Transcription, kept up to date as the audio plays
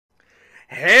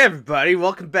Hey everybody,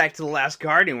 welcome back to The Last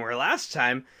Guardian, where last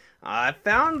time I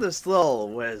found this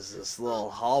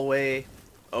little hallway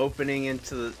opening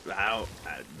into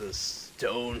the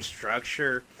stone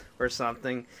structure or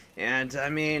something, and I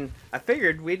mean, I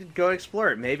figured we'd go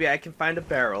explore it. Maybe I can find a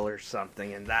barrel or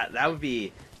something, and that would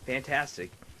be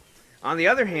fantastic. On the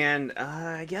other hand,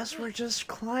 I guess we're just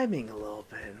climbing a little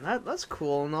bit, and that's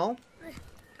cool and all.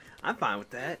 I'm fine with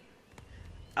that.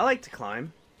 I like to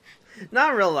climb.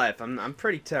 Not in real life. I'm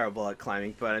pretty terrible at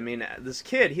climbing, but I mean, this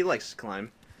kid, he likes to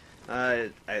climb.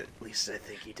 At least I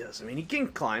think he does. I mean, he can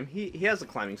climb. He has the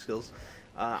climbing skills.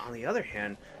 On the other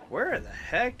hand, where the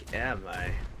heck am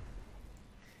I?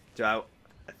 I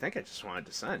think I just want to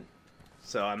descend.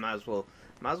 So I might as well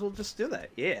just do that.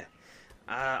 Yeah.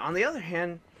 On the other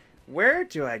hand, where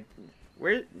do I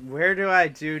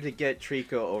do to get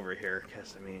Trico over here?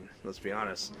 Because I mean, let's be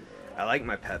honest. I like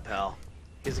my pet pal.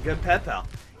 He's a good pet pal.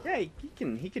 Yeah, he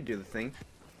can do the thing.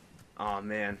 Oh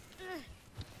man.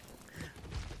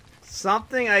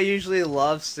 Something I usually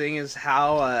love seeing is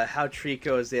how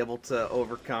Trico is able to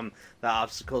overcome the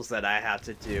obstacles that I have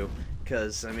to do.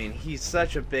 Cause I mean, he's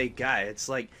such a big guy. It's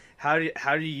like, how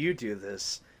do you do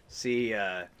this? See,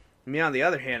 me on the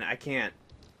other hand, I can't.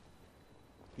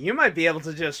 You might be able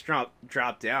to just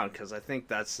drop down, cause I think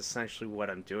that's essentially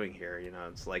what I'm doing here. You know,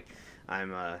 it's like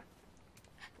I'm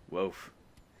whoa.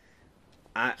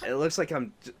 It looks like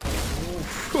I'm.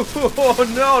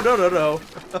 Oh no!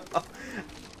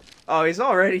 Oh, he's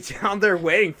already down there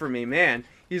waiting for me, man.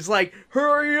 He's like,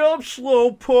 "Hurry up,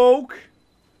 slowpoke!"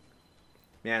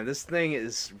 Man, this thing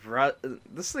is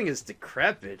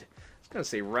decrepit. I was gonna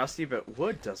say rusty, but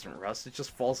wood doesn't rust. It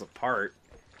just falls apart.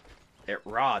 It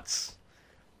rots.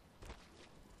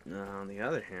 On the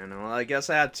other hand, well, I guess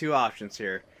I have two options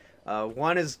here.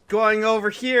 One is going over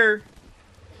here.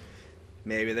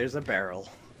 Maybe there's a barrel.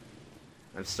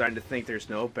 I'm starting to think there's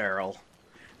no barrel.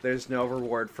 There's no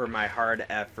reward for my hard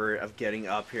effort of getting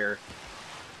up here.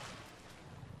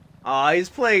 Aw, he's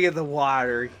playing in the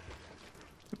water.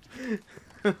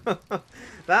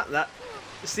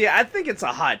 See, I think it's a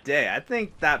hot day. I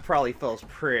think that probably feels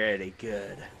pretty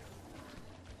good.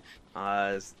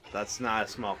 That's not a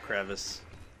small crevice.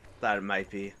 Thought it might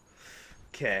be.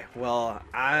 Okay, well,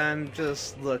 I'm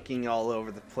just looking all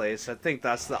over the place. I think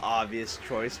that's the obvious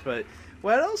choice, but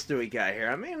what else do we got here?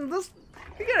 I mean,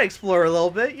 we gotta explore a little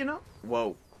bit, you know?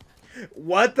 Whoa.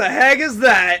 What the heck is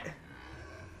that?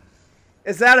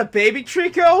 Is that a baby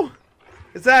Trico?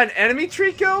 Is that an enemy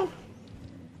Trico?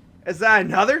 Is that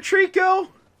another Trico?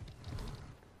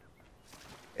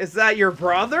 Is that your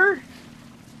brother?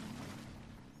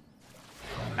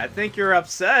 I think you're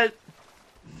upset.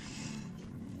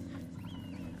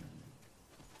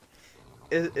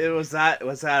 Was that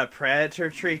a predator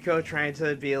Trico trying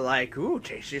to be like, ooh,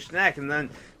 tasty snack, and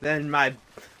then my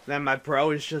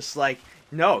bro is just like,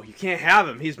 no, you can't have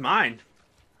him, he's mine.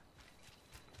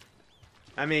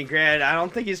 I mean, granted, I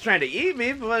don't think he's trying to eat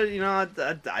me, but you know,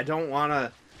 I don't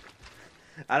want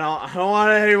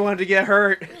anyone to get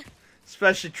hurt,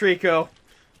 especially Trico.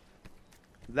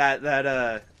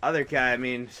 That other guy, I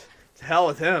mean, to hell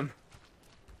with him.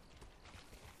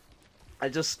 I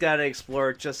just gotta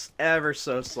explore just ever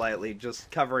so slightly,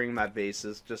 just covering my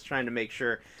bases, just trying to make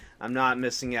sure I'm not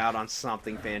missing out on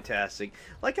something fantastic.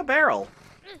 Like a barrel.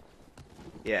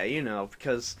 Yeah, you know,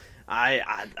 because I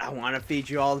want to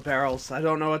feed you all the barrels. I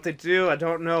don't know what they do, I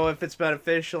don't know if it's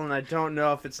beneficial, and I don't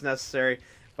know if it's necessary,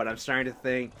 but I'm starting to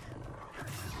think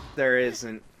there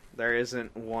isn't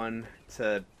one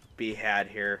to be had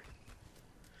here.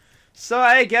 So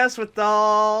I guess with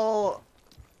all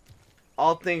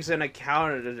things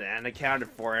accounted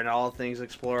for, and all things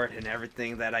explored, and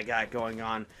everything that I got going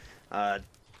on, I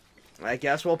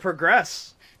guess we'll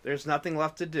progress. There's nothing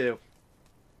left to do.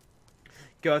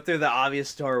 Go through the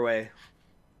obvious doorway.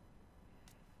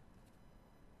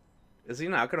 Is he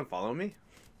not gonna follow me?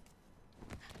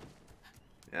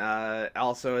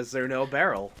 Also, is there no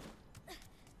barrel?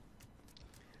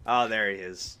 Oh, there he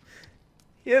is.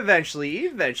 He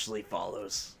eventually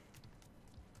follows.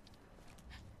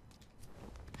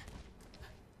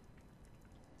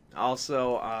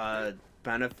 Also,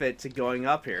 benefit to going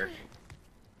up here.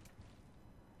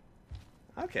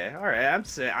 Okay, all right. I'm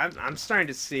starting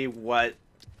to see what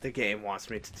the game wants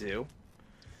me to do.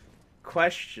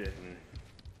 Question.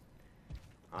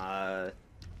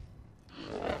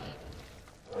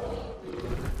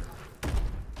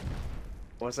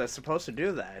 Was I supposed to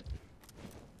do that?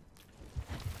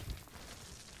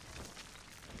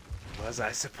 Was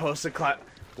I supposed to climb?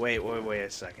 Wait a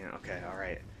second. Okay, all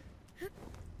right.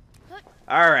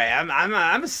 All right,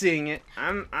 I'm seeing it.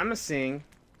 I'm seeing.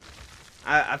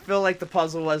 I feel like the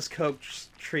puzzle was coax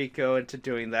Trico into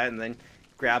doing that and then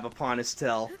grab upon his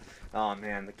tail. Oh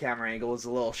man, the camera angle was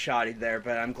a little shoddy there,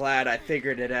 but I'm glad I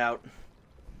figured it out.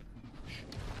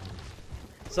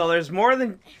 So there's more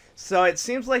than... So it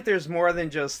seems like there's more than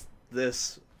just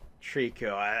this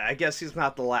Trico. I guess he's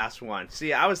not the last one.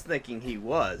 See, I was thinking he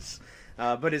was.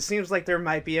 But it seems like there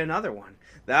might be another one.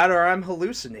 That or I'm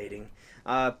hallucinating.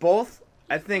 Both,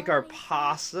 I think, are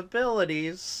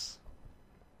possibilities.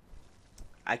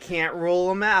 I can't rule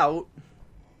them out.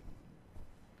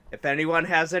 If anyone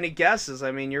has any guesses,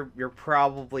 I mean, you're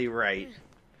probably right.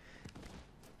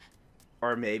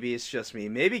 Or maybe it's just me.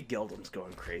 Maybe Gildum's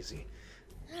going crazy.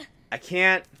 I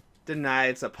can't deny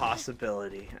it's a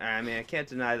possibility. I mean, I can't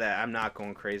deny that I'm not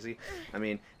going crazy. I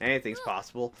mean, anything's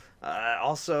possible.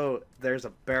 Also, there's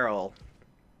a barrel.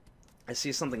 I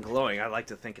see something glowing. I like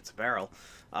to think it's a barrel.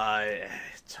 It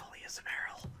totally is a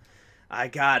barrel. I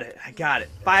got it. I got it.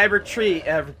 Fiber tree,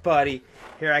 everybody.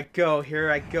 Here I go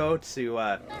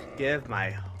to give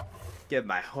my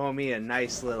homie a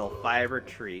nice little fiber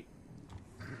treat.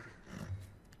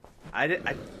 I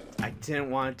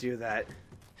didn't want to do that.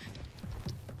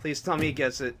 Please tell me he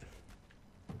gets it.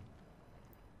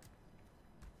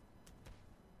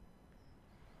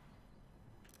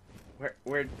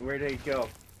 Where did it go?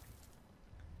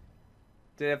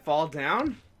 Did it fall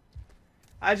down?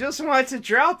 I just wanted to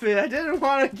drop it. I didn't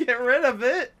want to get rid of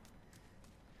it.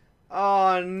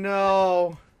 Oh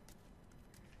no.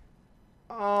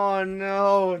 Oh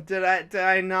no. Did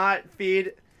I not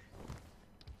feed?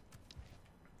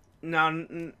 No,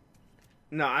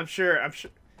 no, I'm sure.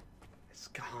 It's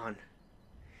gone.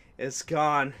 It's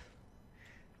gone.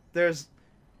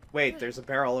 Wait, there's a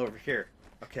barrel over here.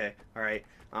 Okay, alright.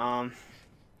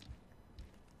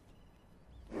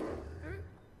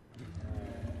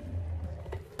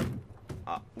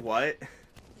 What?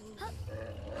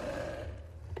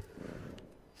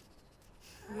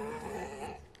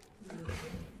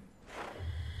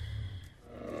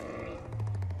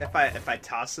 If I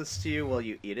toss this to you, will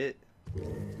you eat it?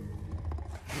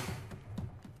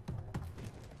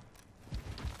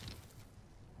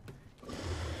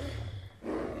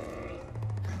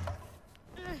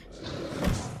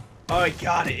 Oh, I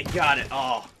got it. It got it.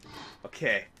 Oh.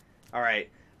 Okay. Alright.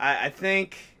 I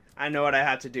think I know what I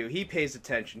have to do. He pays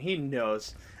attention. He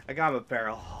knows. I got him a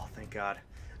barrel. Oh, thank God.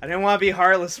 I didn't want to be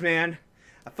heartless, man.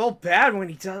 I felt bad when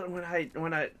he does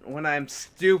when I'm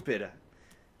stupid.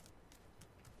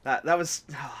 That was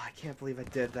I can't believe I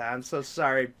did that. I'm so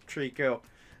sorry, Trico.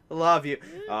 I love you.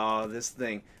 Oh, this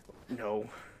thing. No.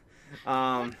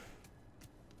 I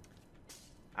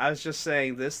was just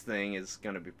saying this thing is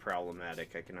going to be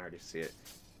problematic. I can already see it.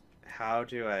 How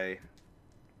do I...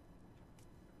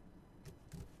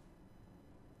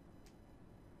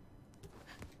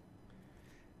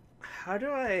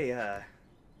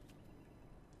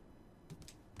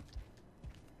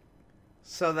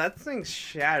 So that thing's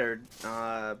shattered,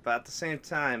 but at the same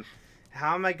time,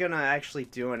 how am I going to actually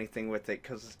do anything with it?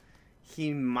 Because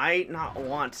he might not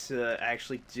want to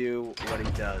actually do what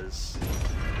he does.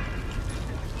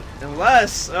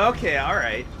 Unless, okay,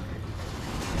 alright.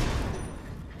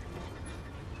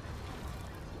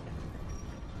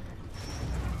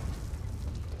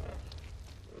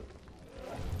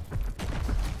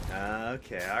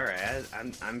 Okay, alright.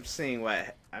 I'm seeing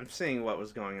what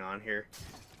was going on here.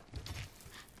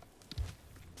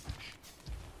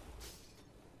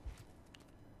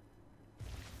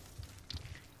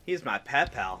 He's my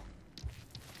pet pal.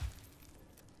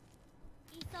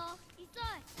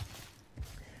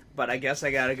 But I guess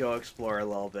I gotta go explore a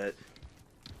little bit.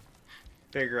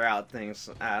 Figure out things.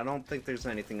 I don't think there's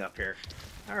anything up here.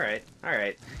 Alright,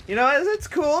 alright. You know, it's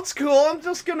cool, it's cool. I'm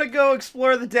just gonna go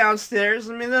explore the downstairs.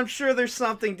 I mean, I'm sure there's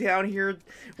something down here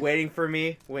waiting for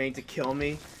me, waiting to kill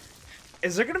me.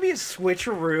 Is there gonna be a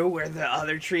switcheroo where the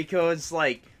other Trico is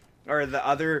like, or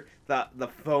the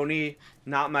phony,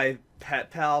 not my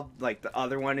pet pal, like the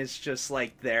other one is just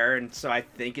like there, and so I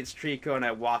think it's Trico and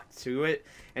I walk to it,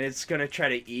 and it's gonna try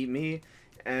to eat me,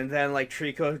 and then like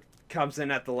Trico comes in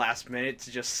at the last minute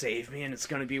to just save me, and it's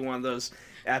gonna be one of those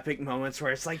epic moments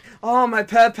where it's like, oh, my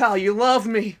pet pal, you love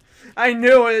me, I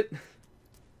knew it.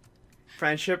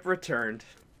 Friendship returned.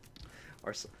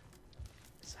 Or is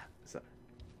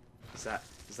that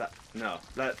no,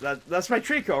 that's my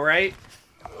Trico, right?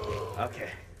 Okay.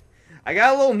 I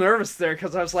got a little nervous there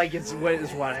because I was like, is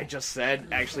what I just said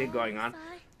actually going on?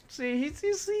 See,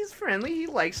 he's friendly. He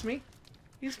likes me.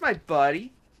 He's my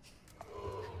buddy.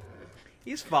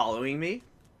 He's following me.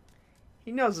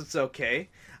 He knows it's okay.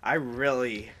 I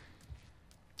really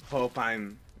hope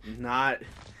I'm not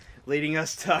leading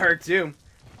us to our doom.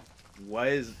 What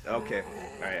is... Okay.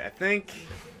 Alright, I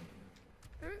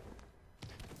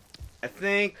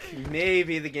think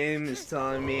maybe the game is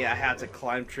telling me I have to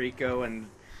climb Trico and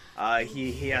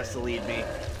he has to lead me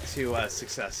to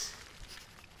success.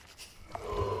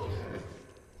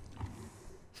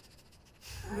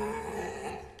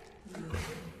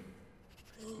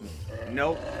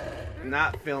 Nope.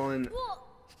 Not feeling...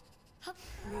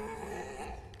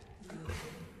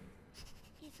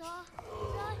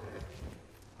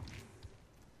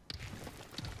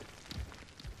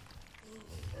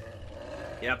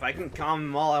 Yep, I can calm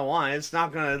him all I want. It's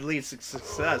not going to lead to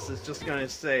success. It's just going to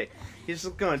say... He's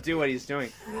just going to do what he's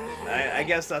doing. I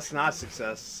guess that's not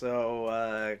success.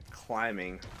 So,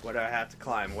 climbing. What do I have to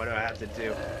climb? What do I have to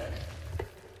do?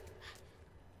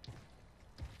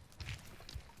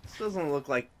 This doesn't look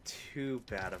like too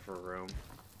bad of a room.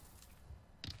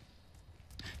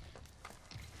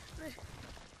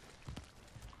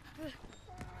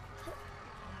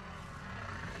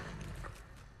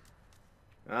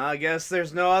 I guess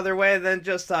there's no other way than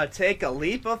just take a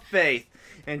leap of faith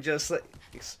and just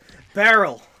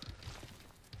barrel.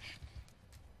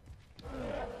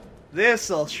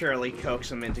 This'll surely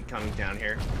coax him into coming down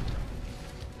here.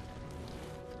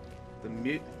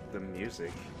 The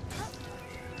music.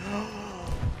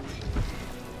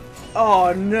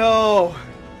 Oh no!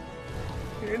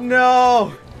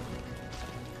 No!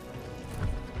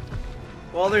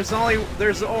 Well, there's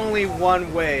only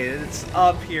one way. It's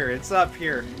up here. It's up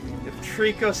here. If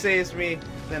Trico saves me,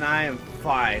 then I am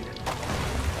fine.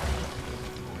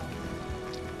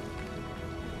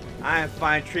 I am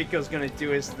fine. Trico's gonna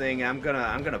do his thing. I'm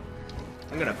gonna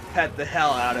pet the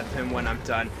hell out of him when I'm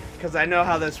done, because I know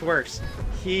how this works.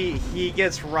 He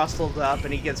gets rustled up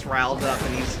and he gets riled up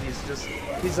and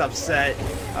he's upset.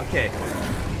 Okay.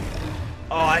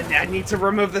 Oh, I need to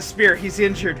remove the spear. He's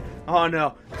injured. Oh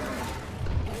no.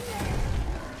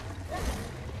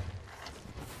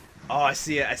 Oh, I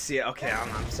see it. I see it. Okay,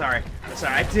 I'm sorry. I'm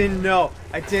sorry. I didn't know.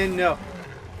 I didn't know.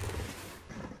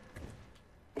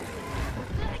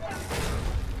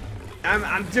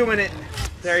 I'm doing it.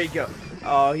 There you go.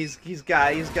 Oh, he's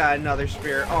got another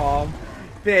spear. Oh,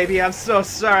 baby, I'm so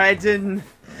sorry. I didn't.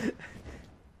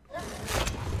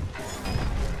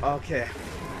 Okay.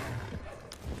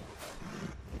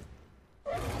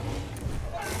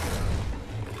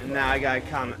 And now I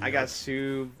gotta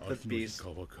soothe the beast.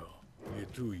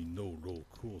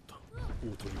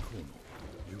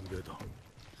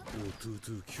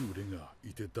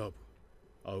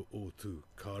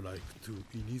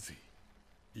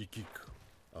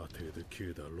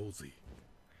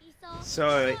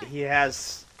 So he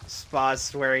has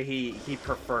spots where he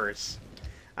prefers.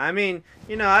 I mean,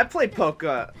 you know, I played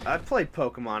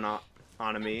Pokemon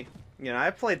Onami. You know,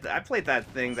 I played that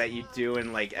thing that you do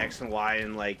in like X and Y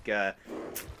and like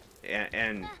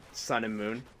and Sun and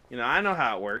Moon. You know, I know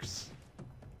how it works.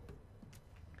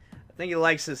 I think he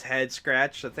likes his head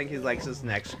scratched. I think he likes his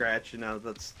neck scratched. You know,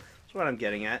 that's what I'm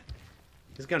getting at.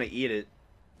 He's gonna eat it.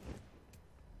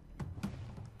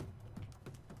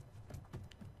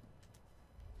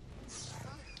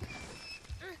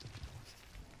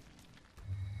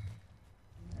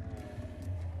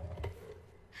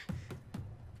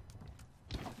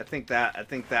 I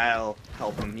think that'll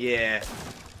help him. Yeah.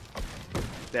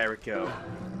 There we go.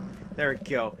 There we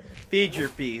go. Feed your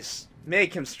beast.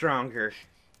 Make him stronger.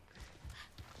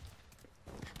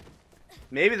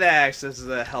 Maybe that acts as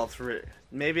a health.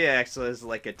 Maybe it acts as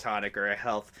like a tonic or a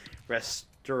health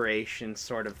restoration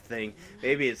sort of thing.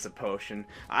 Maybe it's a potion.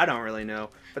 I don't really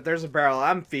know. But there's a barrel.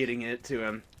 I'm feeding it to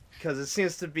him because it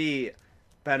seems to be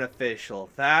beneficial.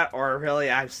 That, or really,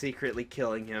 I'm secretly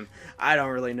killing him. I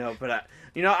don't really know. But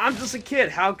you know, I'm just a kid.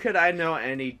 How could I know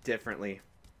any differently?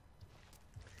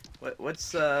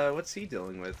 What's he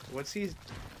dealing with? What's he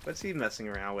messing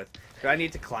around with? Do I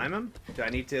need to climb him? Do I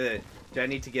need to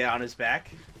get on his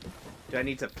back? Do I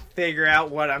need to figure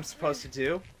out what I'm supposed to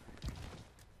do?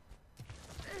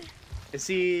 Does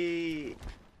he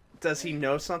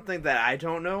know something that I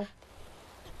don't know?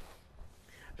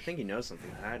 I think he knows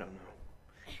something that I don't know.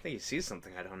 I think he sees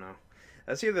something I don't know.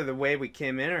 That's either the way we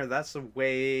came in or that's the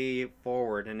way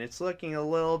forward, and it's looking a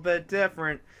little bit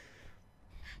different.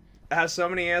 I have so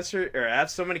many answers, or I have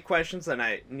so many questions, and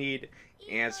I need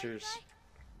answers.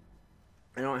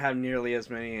 I don't have nearly as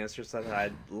many answers as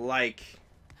I'd like.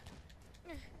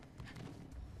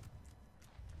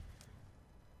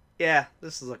 Yeah,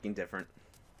 this is looking different.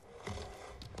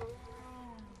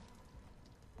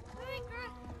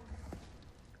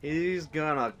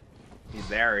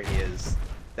 There he is.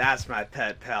 That's my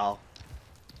pet pal.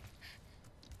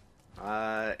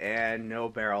 And no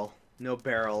barrel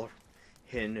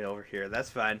hidden over here. That's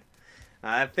fine.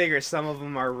 I figure some of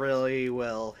them are really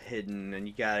well hidden, and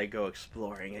you gotta go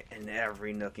exploring it in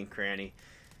every nook and cranny.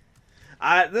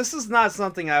 This is not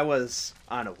something I was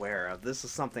unaware of. This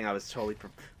is something I was totally...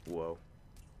 Whoa.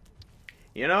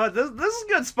 You know what? This is a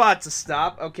good spot to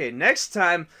stop. Okay, next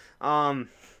time, dare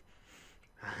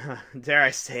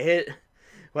I say it?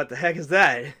 What the heck is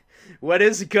that? What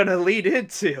is it gonna lead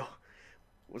into?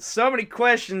 With so many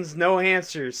questions, no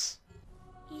answers.